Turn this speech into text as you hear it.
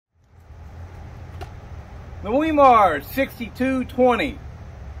The Wemars 6220.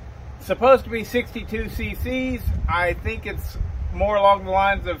 Supposed to be 62 cc's. I think it's more along the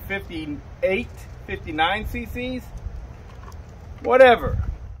lines of 58, 59 cc's. Whatever.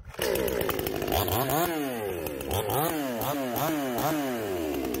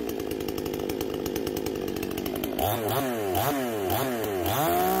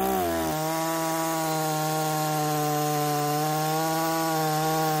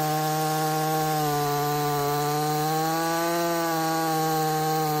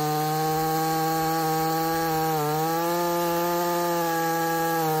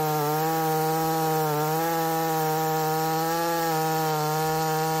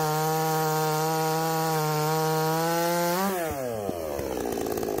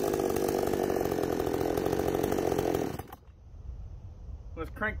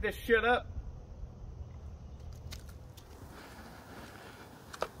 Let's crank this shit up.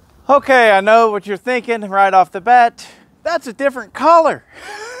 Okay, I know what you're thinking right off the bat. That's a different color.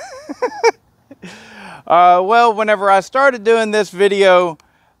 Well, whenever I started doing this video,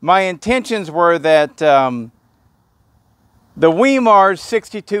 my intentions were that the Wemars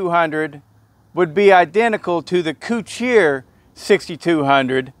 6200 would be identical to the Coocheer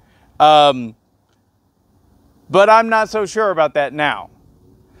 6200. But I'm not so sure about that now.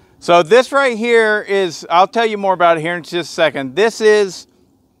 So this right here is, I'll tell you more about it here in just a second. This is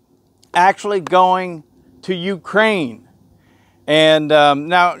actually going to Ukraine. And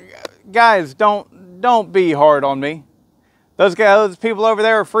now, guys, don't be hard on me. Those people over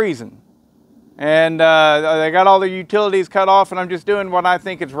there are freezing. And they got all their utilities cut off, and I'm just doing what I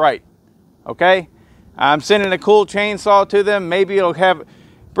think is right. Okay? I'm sending a cool chainsaw to them. Maybe it'll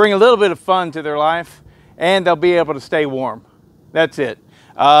bring a little bit of fun to their life, and they'll be able to stay warm. That's it.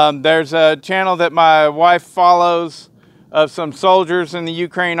 There's a channel that my wife follows of some soldiers in the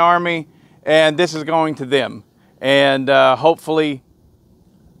Ukraine army, and this is going to them. And hopefully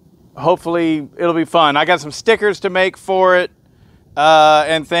it'll be fun. I got some stickers to make for it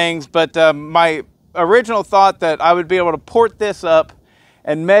and things, but my original thought that I would be able to port this up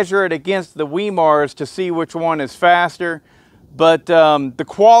and measure it against the Wemars to see which one is faster. But the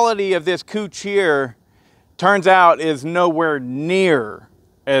quality of this Coocheer turns out is nowhere near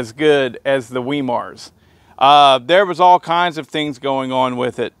as good as the Wemars. There was all kinds of things going on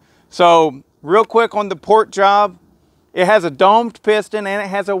with it. So real quick on the port job, it has a domed piston and it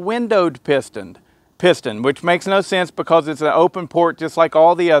has a windowed piston, which makes no sense because it's an open port just like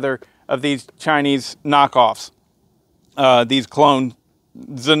all the other of these Chinese knockoffs. These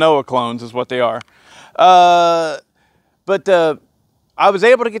Zenoa clones is what they are. But I was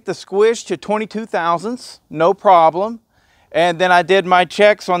able to get the squish to 22 thousandths, no problem. And then I did my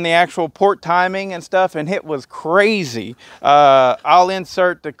checks on the actual port timing and stuff, and it was crazy. I'll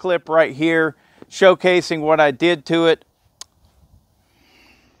insert the clip right here showcasing what I did to it.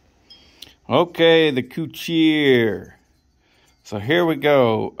 Okay, the Coocheer. So here we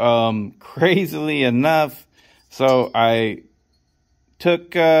go. Crazily enough, so I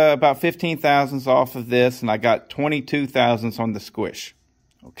took about 15 thousandths off of this, and I got 22 thousandths on the squish.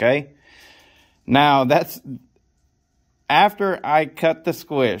 Okay? Now, that's after I cut the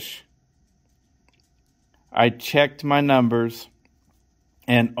squish. I checked my numbers,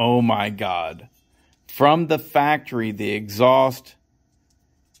 and oh my God. From the factory, the exhaust,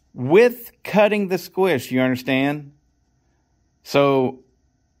 with cutting the squish, you understand? So,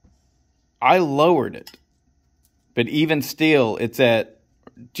 I lowered it. But even still, it's at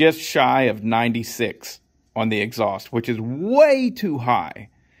just shy of 96 on the exhaust, which is way too high.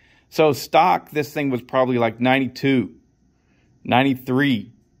 So stock, this thing was probably like 92,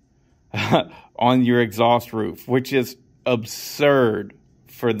 93 on your exhaust roof, which is absurd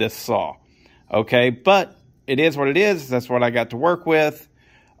for this saw. Okay, but it is what it is. That's what I got to work with.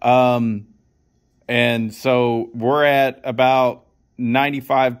 And so we're at about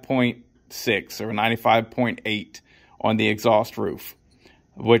 95.6 or 95.8 on the exhaust roof,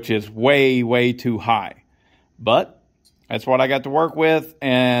 which is way, way too high. But that's what I got to work with.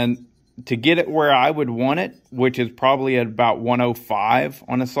 And to get it where I would want it, which is probably at about 105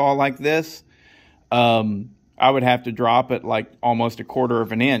 on a saw like this, I would have to drop it like almost 1/4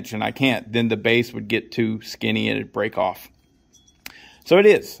 of an inch, and I can't. Then the base would get too skinny and it'd break off. So it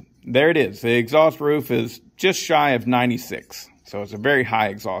is. There it is. The exhaust roof is just shy of 96. So it's a very high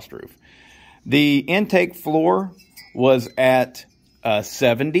exhaust roof. The intake floor was at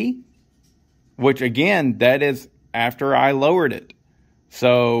 70, which again, that is after I lowered it.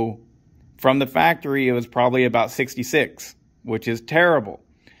 So from the factory, it was probably about 66, which is terrible.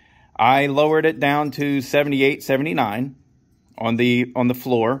 I lowered it down to 78, 79 on the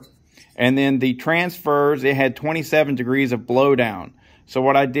floor. And then the transfers, it had 27 degrees of blowdown. So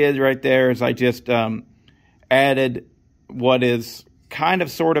what I did right there is I just added what is kind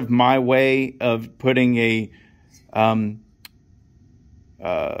of sort of my way of putting a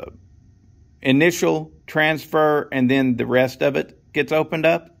initial transfer, and then the rest of it gets opened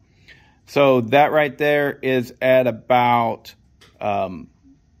up. So that right there is at about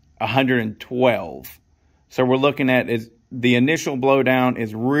 112. So we're looking at is the initial blowdown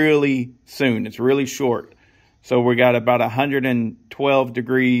is really soon. It's really short. So we got about 112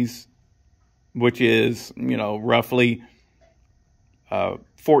 degrees, which is, roughly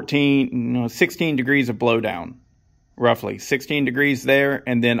 16 degrees of blowdown, roughly 16 degrees there.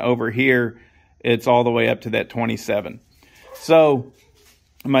 And then over here, it's all the way up to that 27. So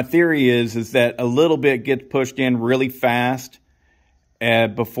my theory is that a little bit gets pushed in really fast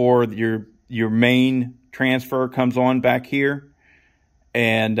before your main transfer comes on back here.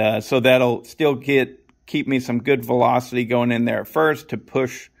 And so that'll still keep me some good velocity going in there at first to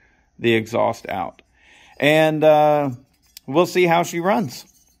push the exhaust out. And we'll see how she runs.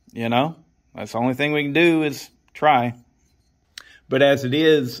 That's the only thing we can do is try. But as it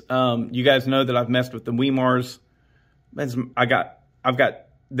is, you guys know that I've messed with the Wemars. I'm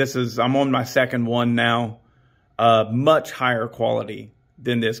on my second one now. Much higher quality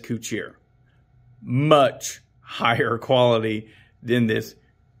than this Coocheer. Much higher quality than this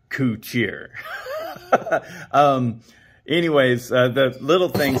Coocheer. Anyways, the little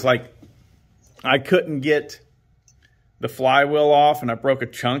things like I couldn't get the flywheel off and I broke a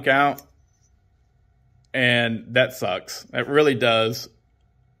chunk out. And that sucks. It really does.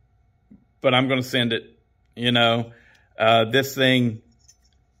 But I'm going to send it. This thing,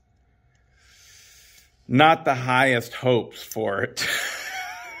 not the highest hopes for it.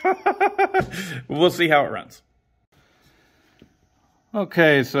 We'll see how it runs.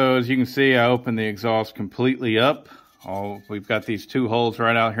 Okay, so as you can see, I opened the exhaust completely up. We've got these two holes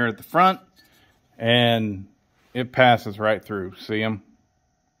right out here at the front. And it passes right through. See them?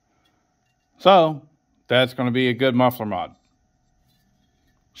 So that's going to be a good muffler mod.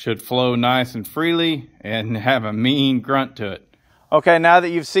 Should flow nice and freely and have a mean grunt to it. Okay, now that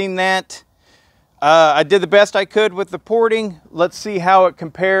you've seen that, I did the best I could with the porting. Let's see how it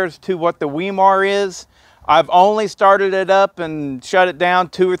compares to what the Wemar is. I've only started it up and shut it down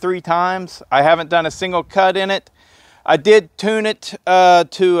 2 or 3 times. I haven't done a single cut in it. I did tune it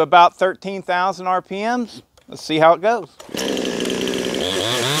to about 13,000 RPMs. Let's see how it goes.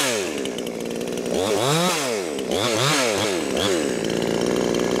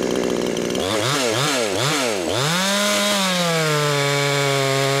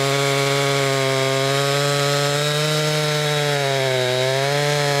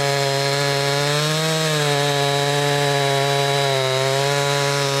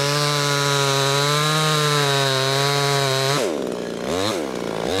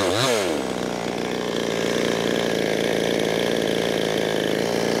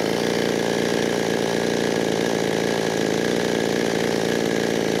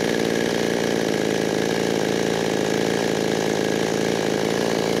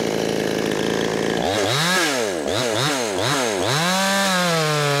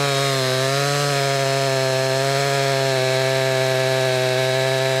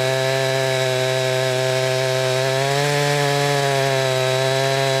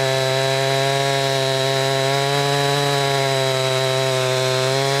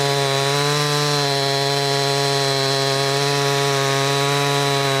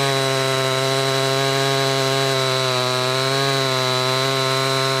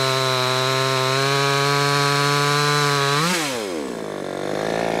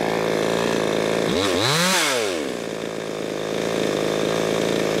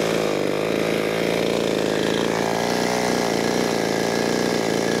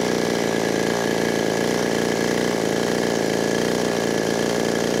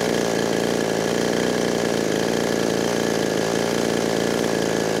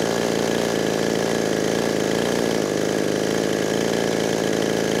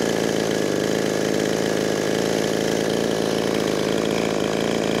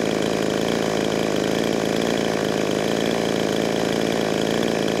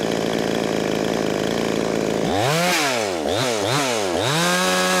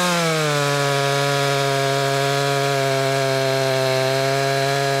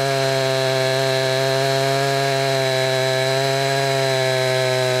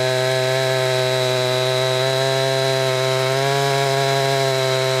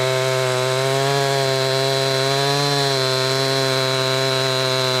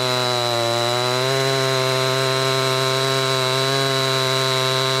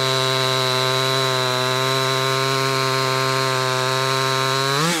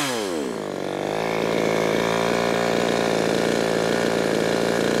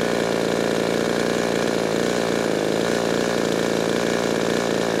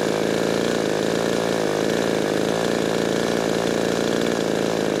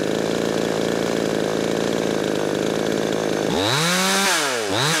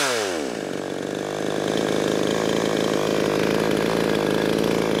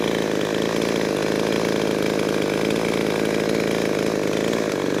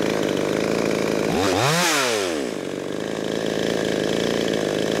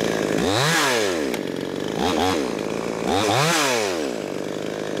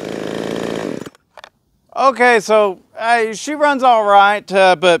 Okay, so she runs all right,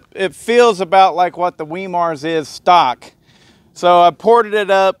 but it feels about like what the Wemars is stock. So I ported it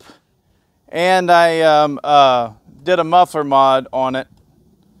up, and I did a muffler mod on it.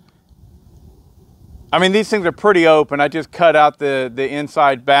 I mean, these things are pretty open. I just cut out the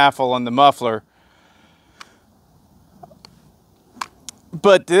inside baffle on the muffler.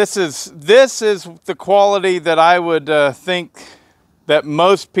 But this is the quality that I would think that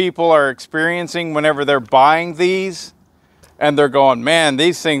most people are experiencing whenever they're buying these, and they're going, man,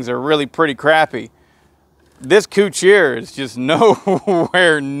 these things are really pretty crappy. This Coocheer is just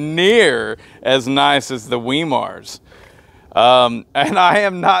nowhere near as nice as the Wemars. And I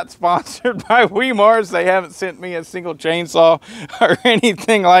am not sponsored by Wemars. They haven't sent me a single chainsaw or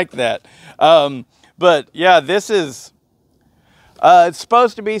anything like that. But yeah, this is... it's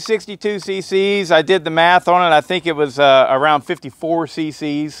supposed to be 62 cc's. I did the math on it. I think it was around 54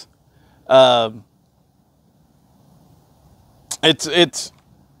 cc's. It's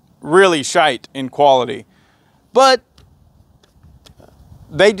really shite in quality. But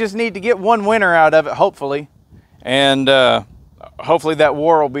they just need to get one winner out of it, hopefully. And hopefully that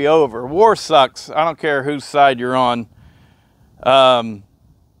war will be over. War sucks. I don't care whose side you're on.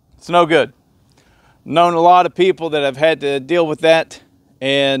 It's no good. Known a lot of people that have had to deal with that,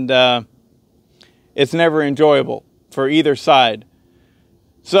 and it's never enjoyable for either side.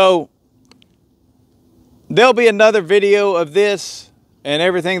 So there'll be another video of this and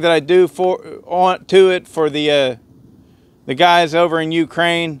everything that I do to it for the guys over in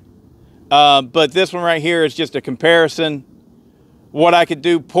Ukraine. But this one right here is just a comparison. What I could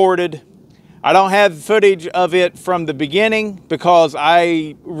do ported. I don't have footage of it from the beginning because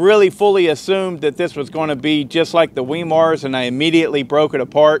I really fully assumed that this was going to be just like the Wemars, and I immediately broke it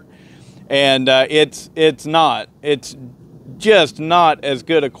apart. And it's not. It's just not as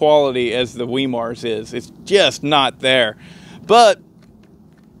good a quality as the Wemars is. It's just not there. But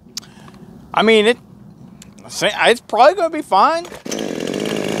I mean, it's probably going to be fine.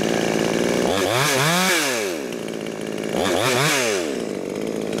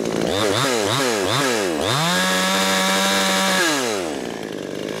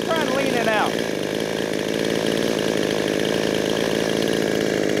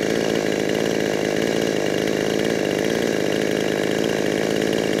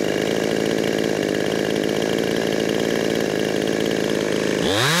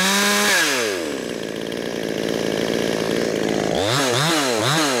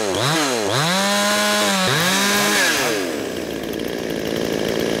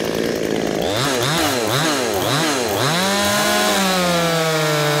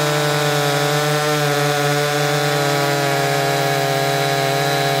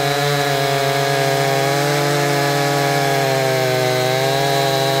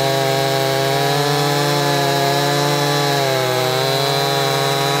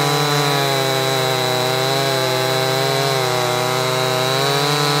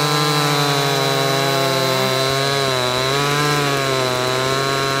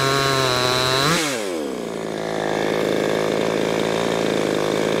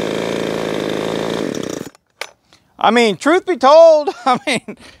 I mean, truth be told, I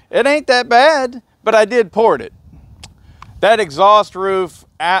mean, it ain't that bad, but I did port it. That exhaust roof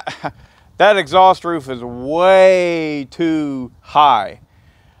is way too high.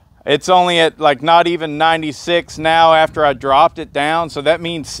 It's only at like not even 96 now after I dropped it down. So that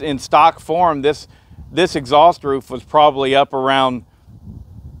means in stock form, this exhaust roof was probably up around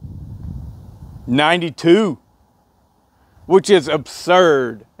 92, which is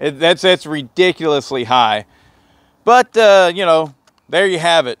absurd. That's ridiculously high. But, you know, there you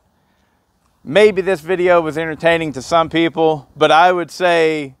have it. Maybe this video was entertaining to some people, but I would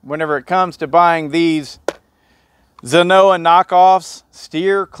say whenever it comes to buying these Zenoa knockoffs,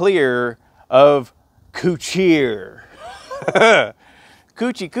 steer clear of Coocheer.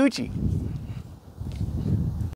 Coochie coochie.